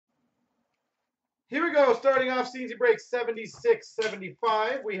Here we go. Starting off CNC break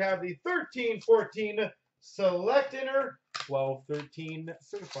 76-75. We have the 13-14 select inner, 12-13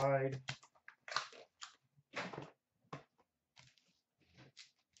 certified.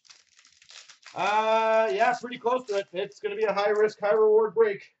 Yeah, pretty close to it. It's going to be a high risk, high reward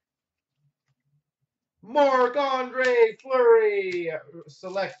break. Marc-Andre Fleury,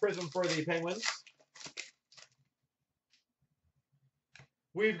 select prism for the Penguins.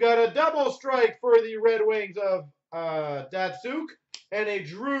 We've got a double strike for the Red Wings of Datsuk and a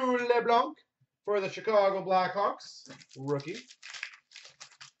Drew LeBlanc for the Chicago Blackhawks, rookie.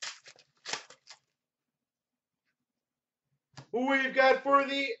 We've got for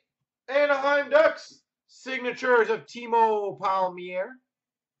the Anaheim Ducks, signatures of Timo Palmier.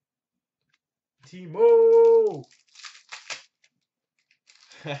 Timo!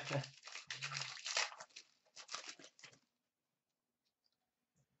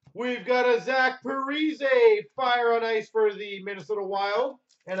 We've got a Zach Parise, fire on ice for the Minnesota Wild,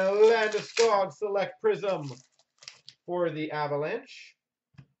 and a Landeskog select prism for the Avalanche.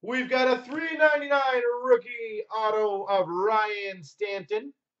 We've got a $3.99 rookie auto of Ryan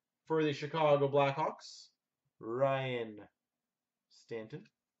Stanton for the Chicago Blackhawks. Ryan Stanton.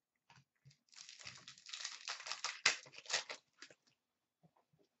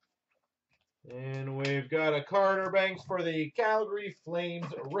 And we've got a Carter Banks for the Calgary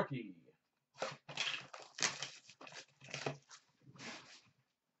Flames rookie.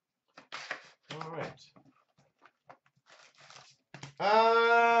 All right.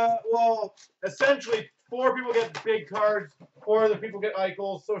 Well, essentially, 4 people get big cards, 4 other people get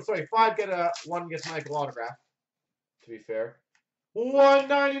Eichels. So, sorry, 5 get one gets an Eichel autograph, to be fair.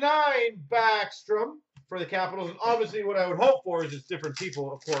 $1.99 Backstrom for the Capitals. And obviously, what I would hope for is it's different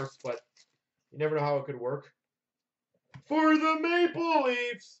people, of course, but you never know how it could work. For the Maple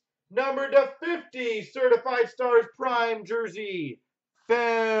Leafs, numbered to 50, Certified Stars Prime jersey,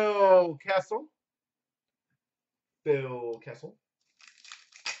 Phil Kessel. Phil Kessel.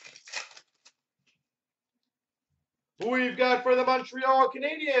 We've got for the Montreal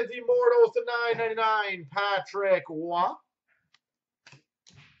Canadiens, Immortals to $9.99, Patrick Waugh.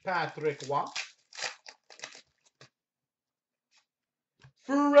 Patrick Waugh.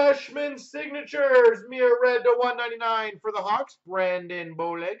 Freshman signatures, Mirror Red to $1.99 for the Hawks, Brandon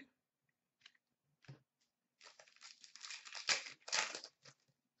Boleg.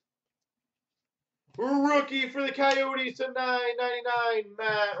 Rookie for the Coyotes to $9.99,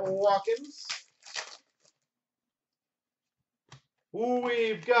 Matt Watkins.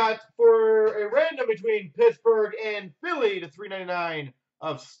 We've got for a random between Pittsburgh and Philly to $3.99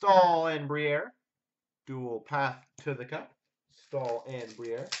 of Stahl and Briere. Dual path to the cup. Stahl and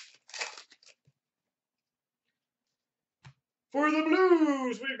Briere. For the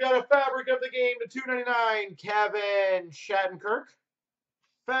Blues, we've got a Fabric of the Game to $2.99, Kevin Shattenkirk.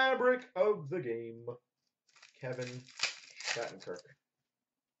 Fabric of the Game, Kevin Shattenkirk.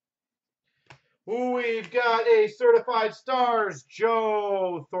 We've got a Certified Stars,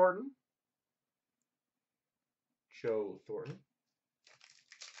 Joe Thornton. Joe Thornton.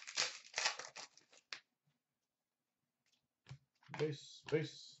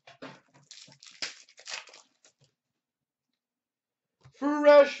 Base.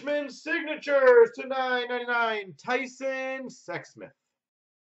 Freshman signatures to $9.99, Tyson Sexsmith.